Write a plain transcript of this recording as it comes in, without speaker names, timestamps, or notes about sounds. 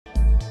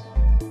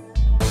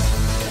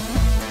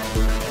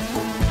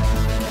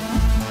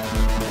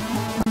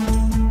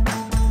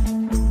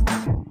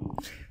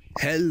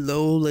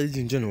Hello, ladies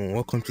and gentlemen.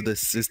 Welcome to the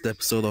sixth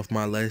episode of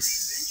my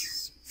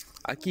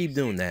I keep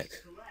doing that.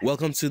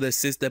 Welcome to the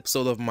sixth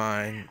episode of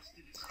my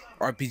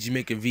RPG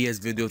Maker VS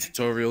video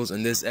tutorials.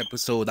 In this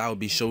episode, I will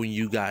be showing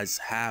you guys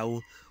how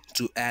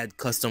to add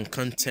custom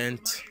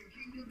content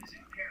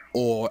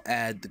or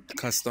add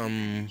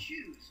custom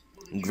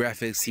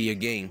graphics to your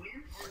game.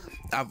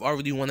 I've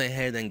already went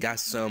ahead and got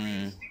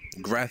some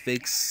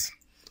graphics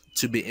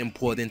to be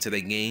imported into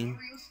the game,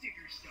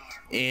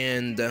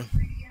 and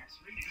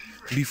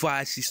before I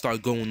actually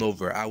start going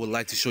over, I would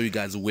like to show you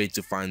guys a way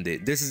to find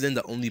it. This isn't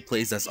the only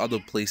place, there's other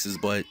places,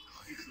 but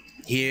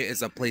here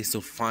is a place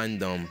to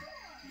find them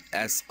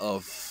as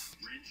of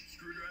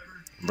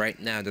right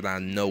now that I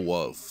know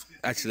of.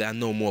 Actually, I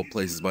know more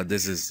places, but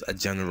this is a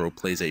general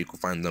place that you can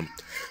find them.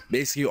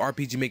 Basically,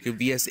 RPG Maker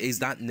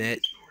VS.net.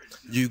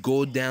 You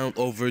go down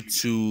over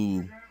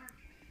to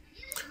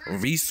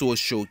Resource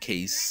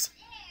Showcase,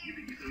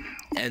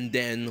 and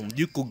then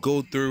you could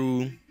go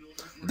through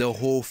the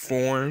whole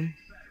form,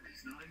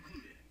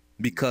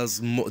 because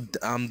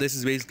this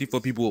is basically for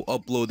people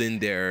uploading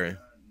their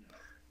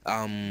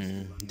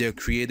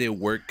creative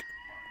work.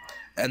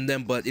 And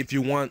then, but if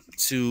you want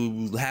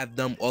to have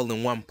them all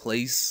in one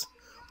place,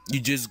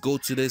 you just go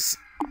to this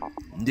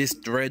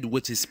thread,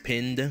 which is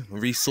pinned,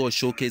 Resource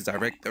Showcase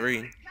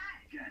Directory,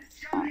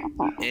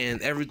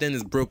 and everything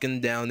is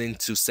broken down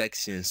into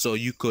sections. So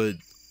you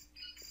could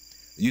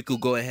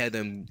go ahead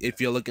and,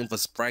 if you're looking for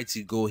sprites,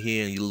 you go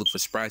here and you look for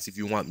sprites. If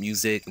you want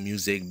music,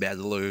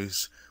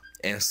 battlers,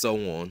 and so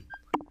on.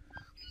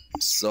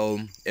 So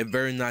a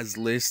very nice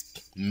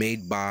list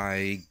made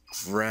by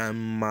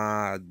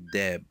Grandma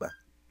Deb.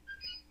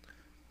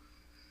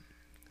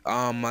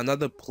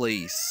 Another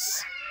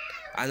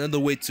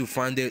way to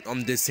find it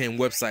on this same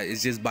website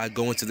is just by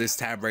going to this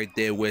tab right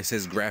there where it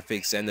says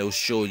graphics, and it'll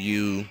show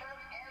you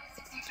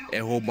a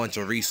whole bunch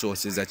of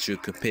resources that you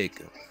could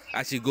pick.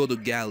 Actually, go to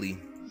Galley.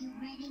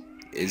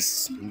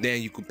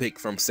 Then you could pick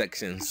from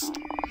sections.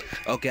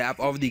 Okay, I've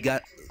already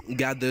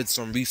gathered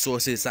some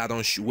resources. I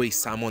don't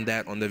waste time on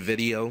that on the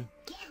video.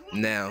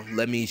 Now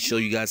let me show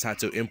you guys how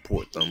to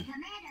import them.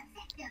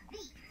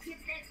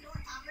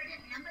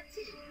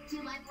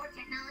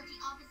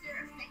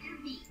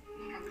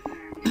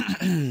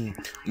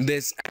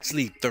 There's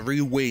actually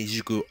 3 ways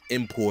you could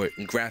import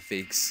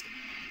graphics.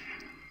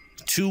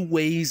 2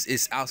 ways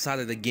is outside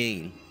of the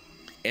game,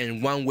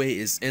 and 1 way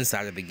is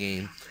inside of the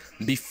game.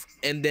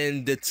 And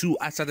then the 2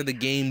 outside of the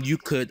game, you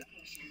could,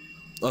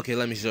 okay,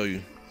 let me show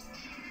you.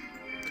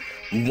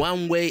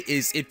 1 way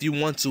is if you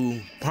want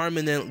to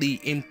permanently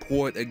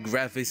import a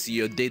graphics to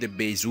your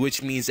database,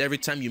 which means every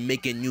time you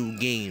make a new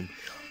game,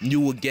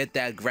 you will get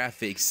that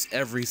graphics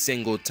every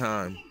single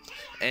time.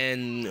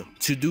 And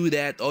to do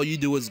that, all you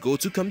do is go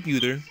to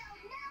computer,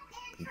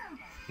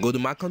 go to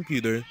my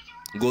computer,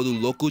 go to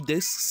local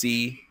disk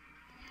C,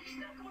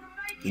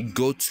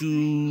 go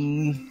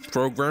to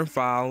program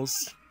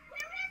files,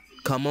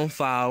 common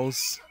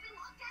files,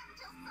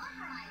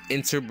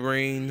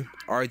 Interbrain,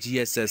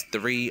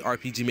 RGSS3,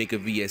 RPG Maker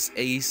VS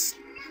Ace,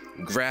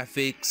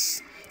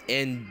 graphics,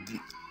 and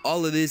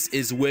all of this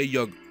is where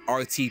your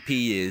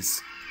RTP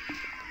is,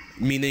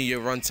 meaning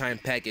your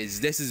runtime package.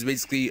 This is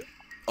basically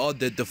all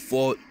the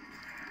default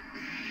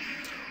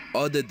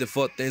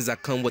things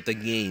that come with the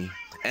game,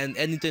 and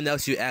anything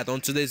else you add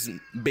onto this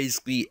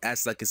basically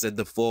acts like it's a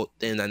default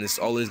thing, and it's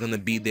always gonna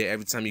be there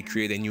every time you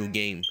create a new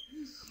game,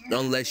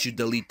 unless you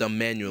delete them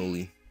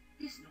manually.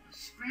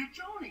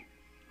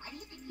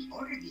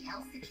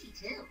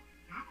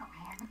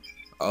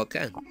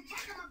 Okay,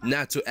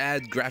 now to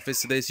add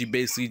graphics to this, you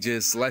basically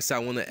just, let's say I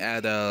want to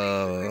add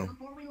a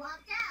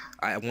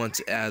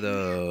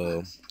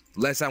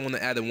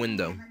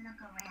window.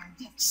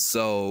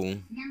 So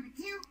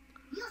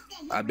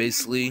I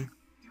basically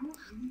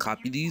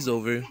copy these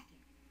over.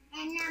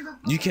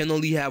 You can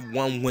only have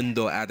 1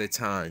 window at a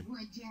time.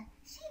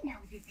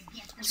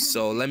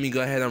 So let me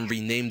go ahead and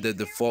rename the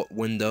default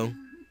window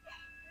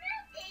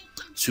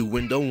to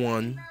window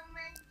 1,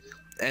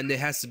 and it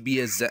has to be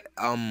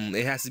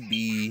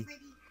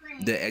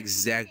the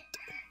exact,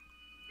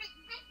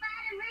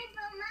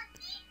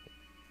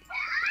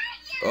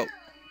 oh,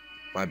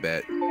 my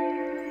bad.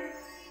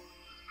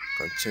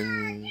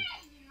 Continue.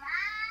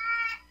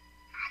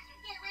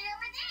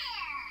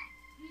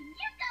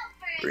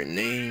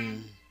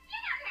 Rename.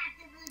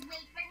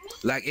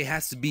 Like, it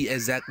has to be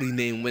exactly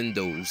named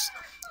windows.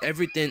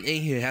 Everything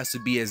in here has to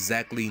be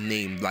exactly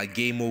named. Like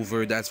game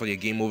over, that's what your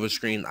game over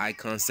screen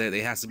icon said.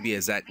 It has to be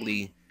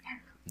exactly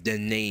the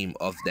name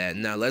of that.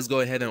 Now let's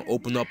go ahead and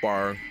open up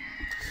our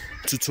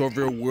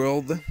tutorial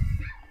world.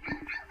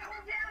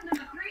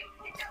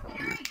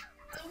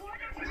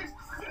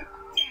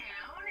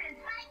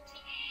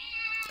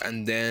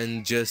 And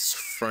then, just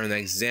for an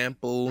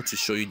example to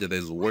show you that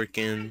it's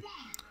working,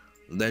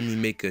 let me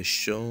make a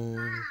show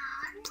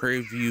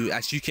preview.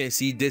 As you can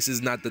see, this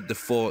is not the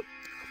default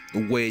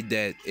way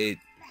that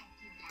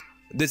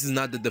this is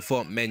not the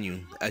default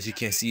menu. As you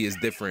can see, it's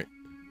different.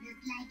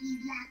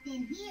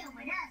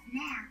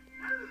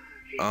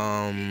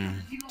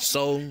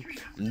 So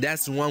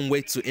that's one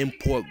way to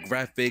import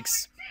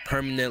graphics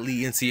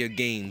permanently into your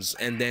games,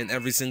 and then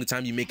every single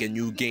time you make a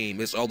new game,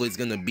 it's always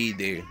gonna be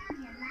there.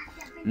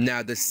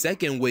 Now, the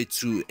second way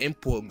to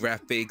import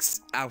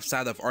graphics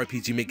outside of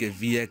RPG Maker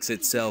VX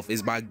itself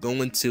is by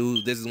going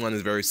to, this one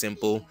is very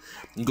simple,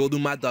 go to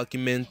My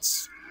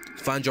Documents,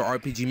 find your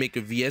RPG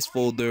Maker VS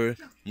folder,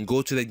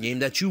 go to the game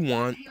that you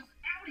want,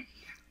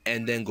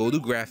 and then go to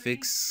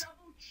Graphics,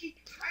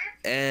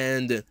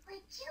 and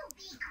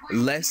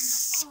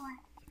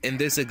in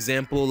this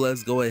example,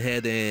 let's go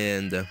ahead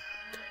and,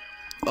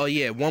 oh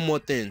yeah, one more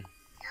thing.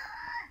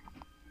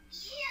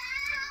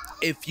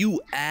 If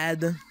you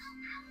add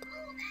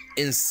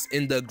in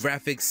the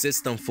graphics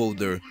system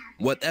folder,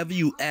 whatever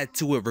you add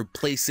to it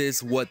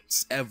replaces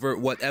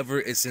whatever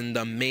is in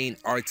the main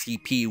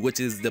RTP, which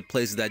is the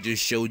place that I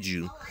just showed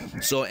you.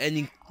 So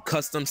any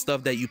custom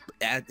stuff that you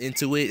add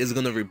into it is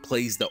gonna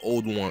replace the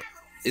old one.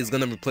 It's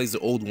gonna replace the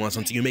old ones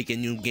until you make a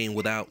new game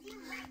without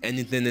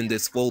anything in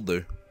this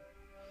folder.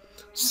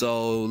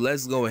 So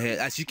let's go ahead.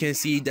 As you can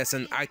see, that's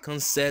an icon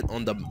set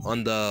on the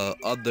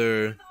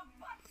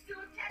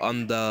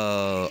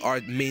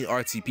main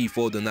RTP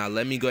folder. Now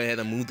let me go ahead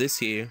and move this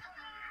here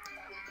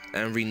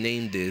and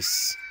rename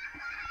this.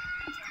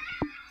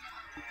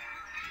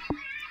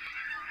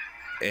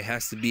 It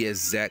has to be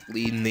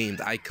exactly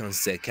named icon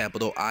set,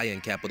 capital I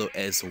and capital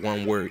S,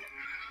 one word.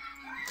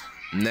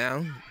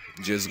 Now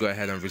just go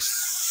ahead and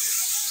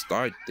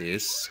restart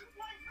this.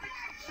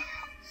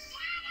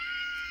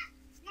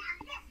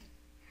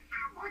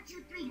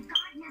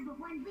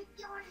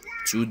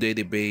 To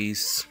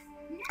database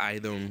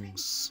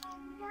items.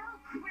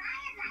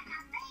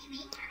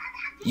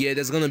 Yeah,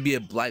 there's gonna be a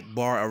black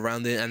bar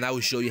around it, and I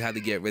will show you how to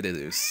get rid of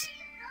this.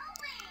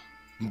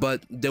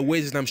 But the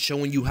way that I'm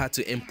showing you how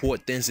to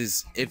import things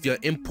is if you're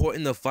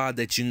importing a file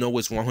that you know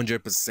is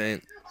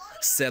 100%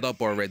 set up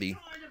already.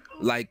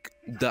 Like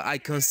the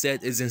icon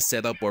set isn't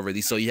set up already,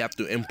 so you have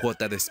to import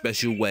that a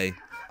special way,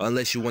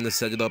 unless you want to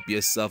set it up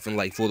yourself in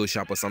like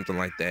Photoshop or something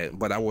like that.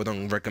 But I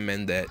wouldn't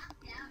recommend that,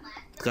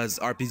 because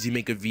RPG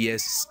Maker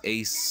VS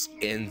Ace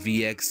and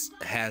VX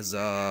has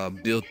a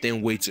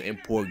built-in way to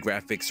import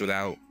graphics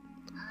without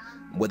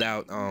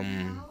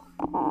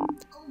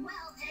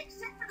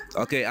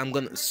okay,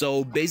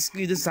 so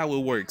basically this is how it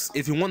works.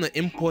 If you want to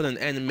import an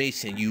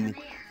animation, you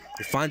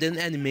find an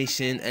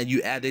animation and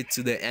you add it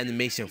to the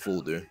animation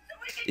folder.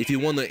 If you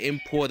want to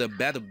import a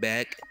battle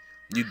back,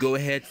 you go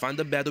ahead, find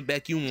the battle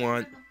back you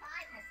want,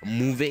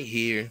 move it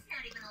here,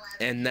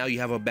 and now you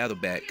have a battle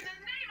back.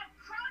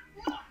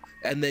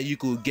 And then you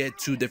could get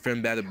two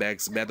different battle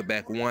backs, battle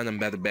back 1 and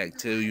battle back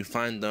 2. You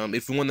find them.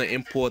 If you want to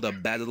import a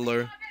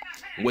battler,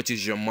 which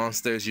is your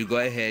monsters, you go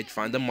ahead,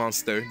 find the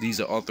monster.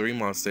 These are all 3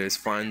 monsters.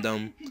 Find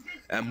them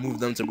and move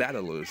them to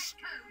battlers.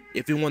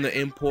 If you want to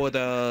import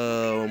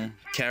a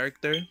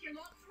character,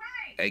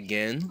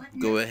 again,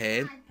 go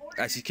ahead.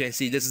 As you can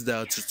see, this is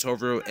the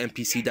tutorial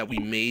NPC that we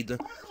made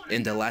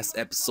in the last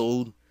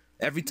episode.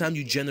 Every time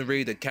you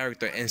generate a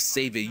character and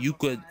save it, you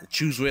could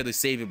choose where to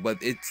save it,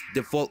 but it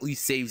defaultly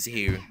saves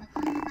here.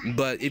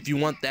 But if you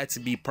want that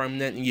to be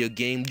permanent in your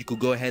game, you could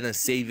go ahead and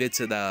save it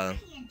to the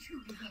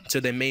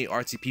main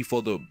RTP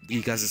folder,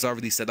 because it's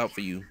already set up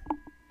for you.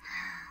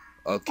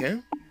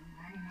 Okay.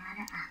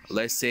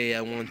 Let's say I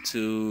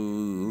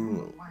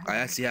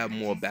actually have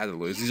more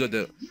battlers.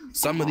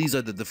 Some of these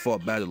are the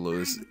default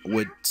battlers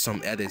with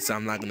some edits. So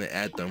I'm not gonna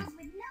add them.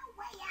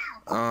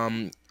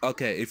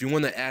 Okay, if you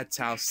want to add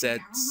tile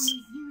sets,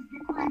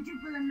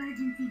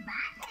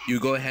 you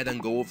go ahead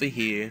and go over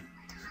here.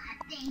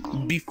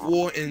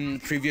 Before, in the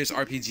previous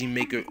RPG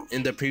Maker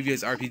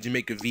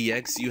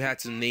VX, you had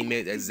to name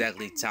it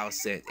exactly tile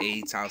set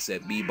A, tile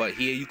set B, but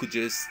here you could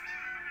just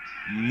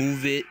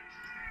move it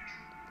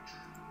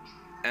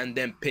and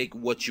then pick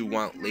what you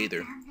want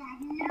later.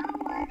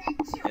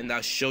 And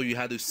I'll show you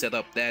how to set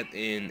up that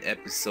in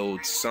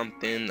episode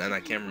something, and I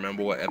can't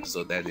remember what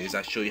episode that is.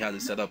 I'll show you how to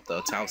set up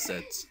the tile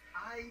sets.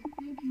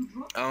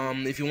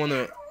 If you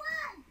wanna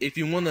import if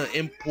you want to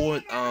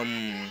import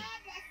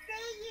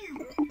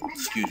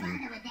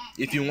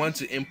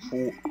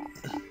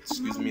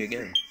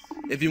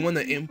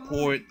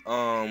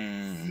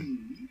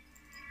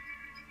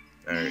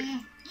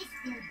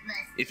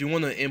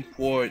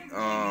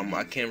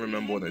I can't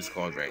remember what it's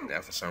called right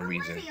now for some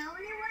reason.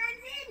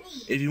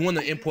 If you want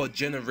to import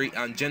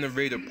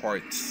generator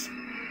parts,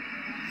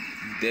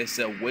 there's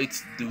a way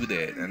to do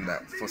that, and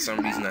for some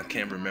reason I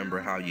can't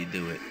remember how you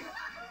do it.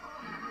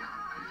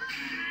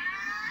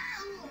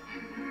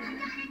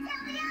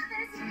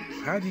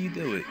 How do you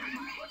do it?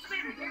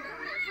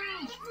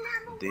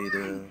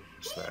 Data,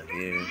 it's not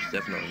here. It's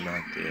definitely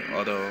not there.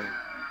 Auto,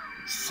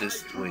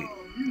 wait.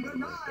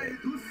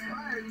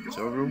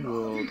 Server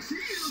world,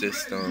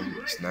 system,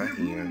 it's not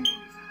here.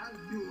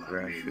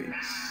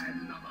 Graphics.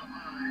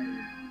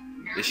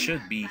 It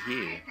should be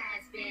here.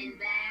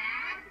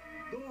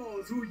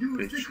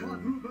 Picture.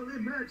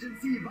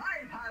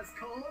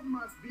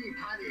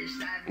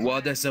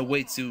 Well, there's a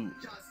way to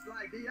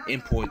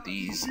import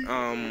these.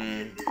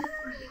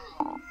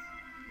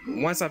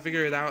 Once I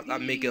figure it out, I'll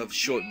make a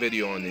short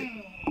video on it.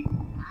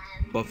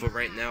 But for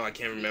right now, I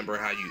can't remember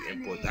how you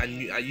import. I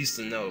used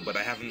to know, but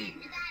I haven't.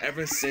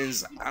 Ever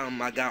since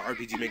I got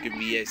RPG Maker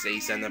VS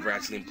Ace, I never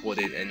actually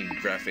imported any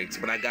graphics.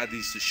 But I got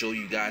these to show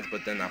you guys,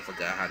 but then I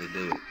forgot how to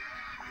do it.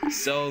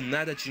 So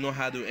now that you know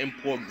how to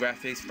import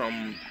graphics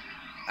from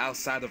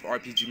outside of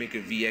RPG Maker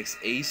VX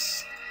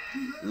Ace,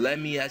 let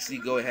me actually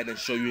go ahead and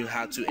show you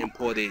how to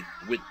import it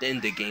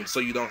within the game, so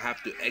you don't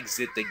have to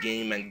exit the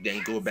game and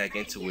then go back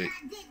into it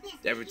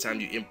every time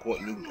you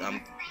import new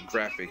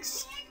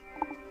graphics.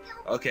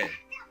 Okay,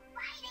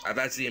 I've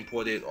actually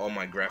imported all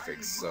my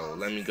graphics, so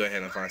let me go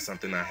ahead and find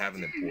something I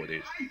haven't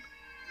imported.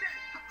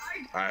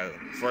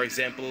 For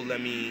example,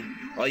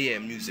 oh yeah,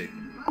 music.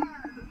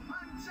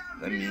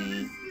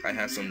 I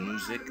have some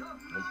music.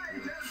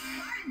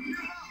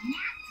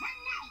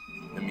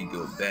 Let me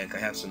go back. I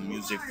have some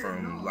music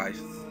from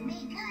Life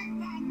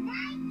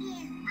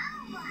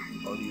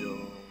Audio,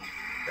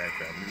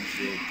 background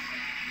music.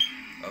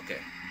 Okay,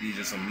 these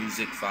are some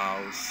music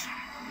files.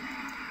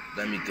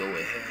 Let me go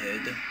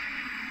ahead,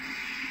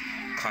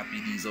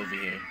 copy these over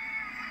here,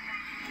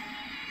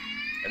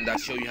 and I'll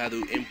show you how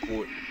to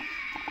import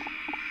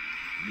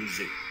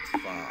music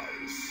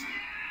files.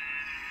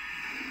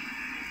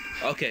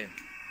 Okay,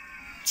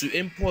 to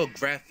import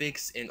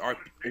graphics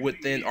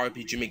within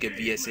RPG Maker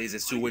VSAs,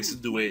 there's two ways to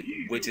do it,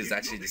 which is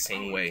actually the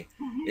same way.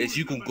 Is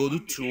you can go to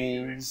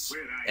Tools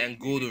and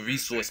go to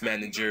Resource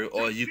Manager,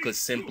 or you could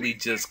simply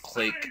just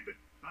click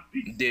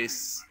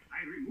this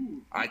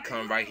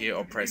icon right here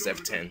or press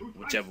F10,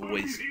 whichever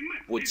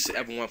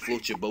one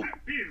floats your boat.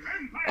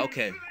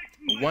 Okay,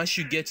 once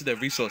you get to the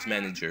Resource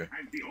Manager,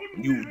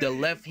 the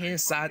left hand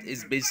side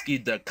is basically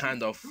the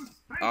kind of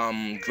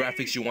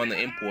graphics you want to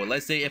import.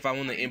 Let's say if I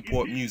want to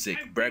import music,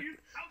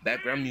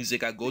 background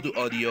music, I go to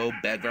Audio,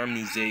 background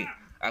music,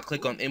 I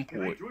click on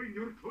Import,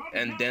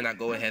 and then I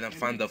go ahead and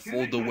find the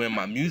folder where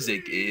my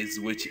music is,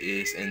 which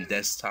is in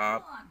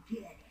Desktop,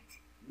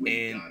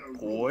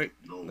 Import.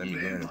 Let me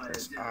go ahead and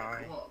press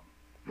I,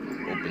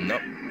 open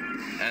up,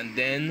 and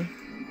then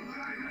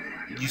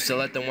you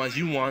select the ones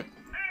you want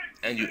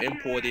and you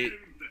import it.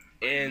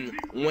 And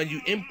when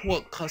you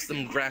import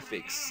custom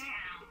graphics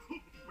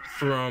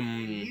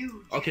from,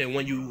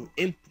 when you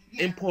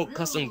import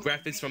custom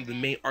graphics from the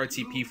main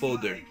RTP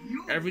folder,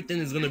 everything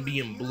is going to be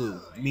in blue,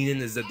 meaning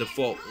is the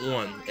default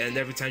one, and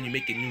every time you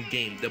make a new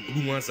game, the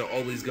blue ones are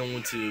always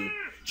going to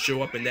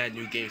show up in that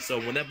new game. So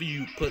whenever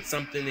you put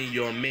something in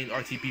your main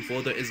RTP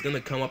folder, it's going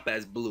to come up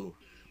as blue.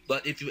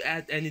 But if you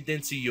add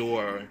anything to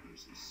your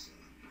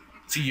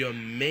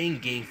main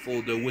game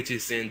folder, which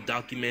is in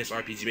Documents,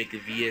 RPG Maker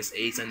VS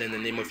Ace, and then the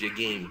name of your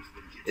game,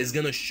 it's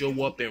gonna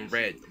show up in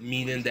red,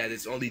 meaning that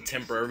it's only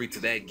temporary to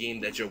that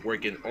game that you're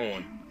working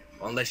on,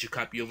 unless you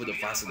copy over the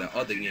files to the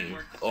other game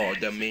or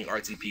the main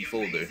RTP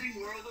folder.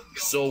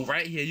 So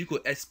right here, you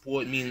could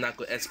export, meaning I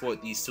could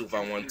export these two if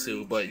I want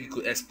to, but you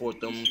could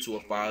export them to a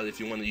file if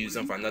you want to use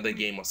them for another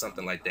game or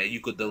something like that. You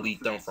could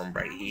delete them from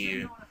right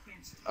here.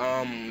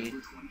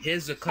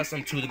 Here's the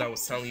custom tool that I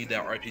was telling you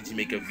that RPG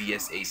Maker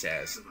VS Ace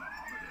has.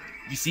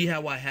 You see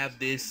how I have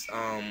this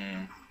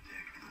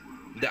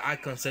the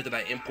icon set that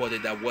I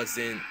imported that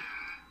wasn't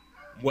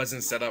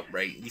set up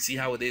right. You see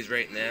how it is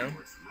right now?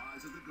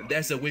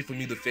 That's a way for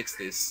me to fix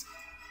this,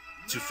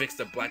 to fix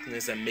the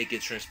blackness and make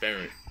it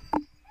transparent.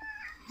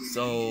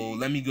 So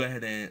let me go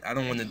ahead and, I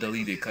don't want to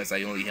delete it because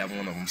I only have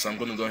one of them, so I'm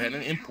going to go ahead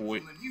and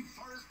import.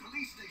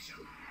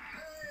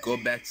 Go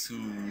back to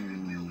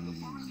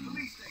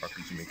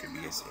RPG Maker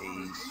VS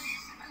Ace,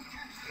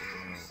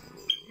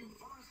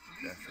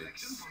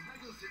 graphics,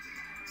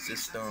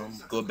 system,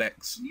 go back,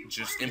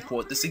 just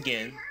import this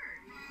again,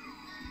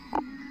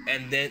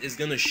 and then it's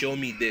gonna show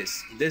me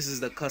this. This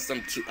is the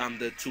custom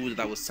the tool that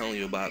I was telling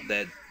you about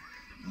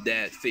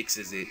that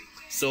fixes it.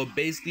 So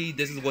basically,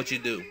 this is what you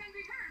do: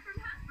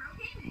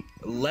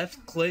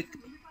 left click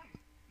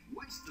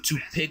to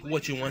pick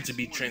what you want to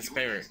be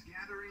transparent,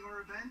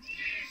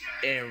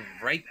 and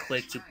right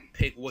click to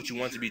pick what you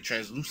want to be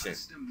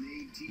translucent.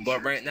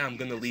 But right now I'm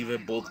gonna leave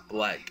it both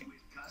black.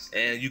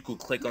 And you could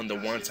click on the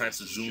 1 times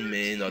to zoom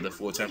in or the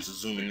 4 times to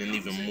zoom in and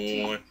even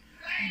more.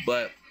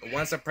 But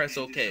once I press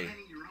OK,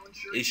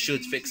 it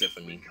should fix it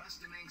for me.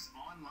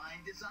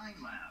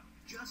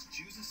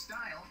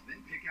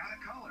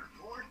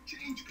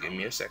 Give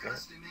me a second.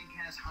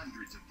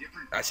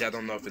 Actually, I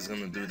don't know if it's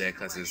gonna do that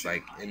because it's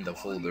like in the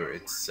folder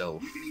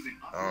itself.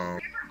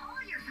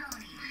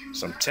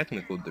 Some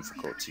technical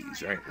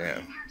difficulties right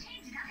now.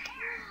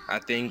 I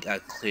think I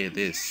cleared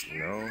this.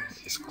 No,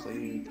 it's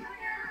cleared.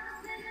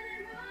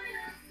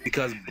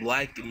 Because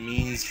black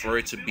means for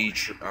it to be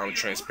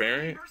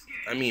transparent.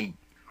 I mean,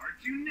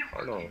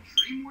 hold on.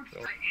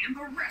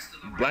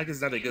 Black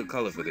is not a good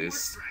color for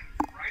this.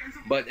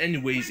 But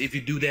anyways, if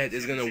you do that,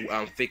 it's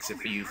gonna fix it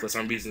for you. For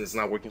some reason, it's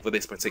not working for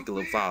this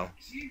particular file.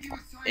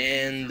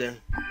 And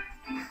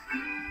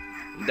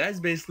that's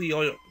basically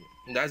all.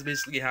 That's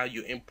basically how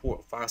you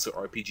import files to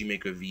RPG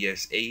Maker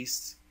VS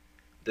Ace.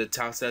 The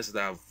tile sets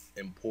that I've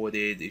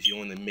imported. If you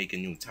want to make a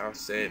new tile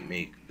set,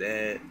 make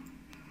that.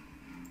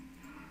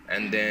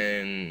 and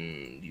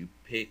then you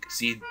pick.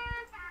 See,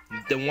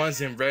 the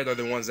ones in red are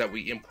the ones that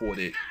we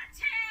imported.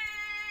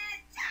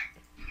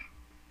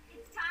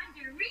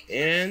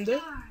 And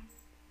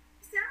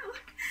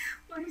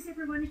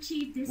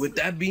with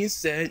that being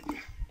said,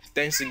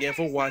 thanks again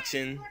for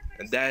watching.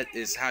 And that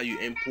is how you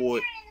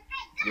import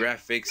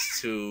graphics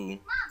to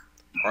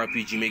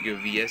RPG Maker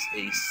VS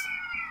Ace.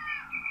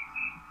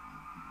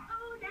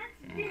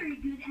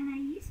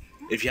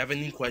 If you have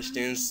any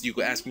questions, you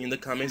can ask me in the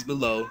comments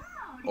below,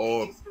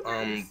 or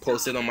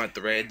post it on my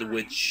thread,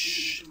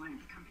 which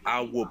I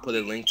will put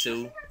a link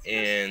to.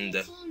 And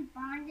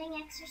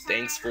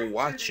thanks for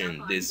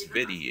watching this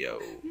video,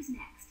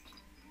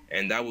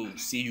 and I will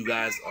see you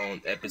guys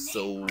on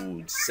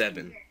episode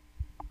 7.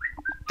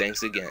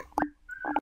 Thanks again.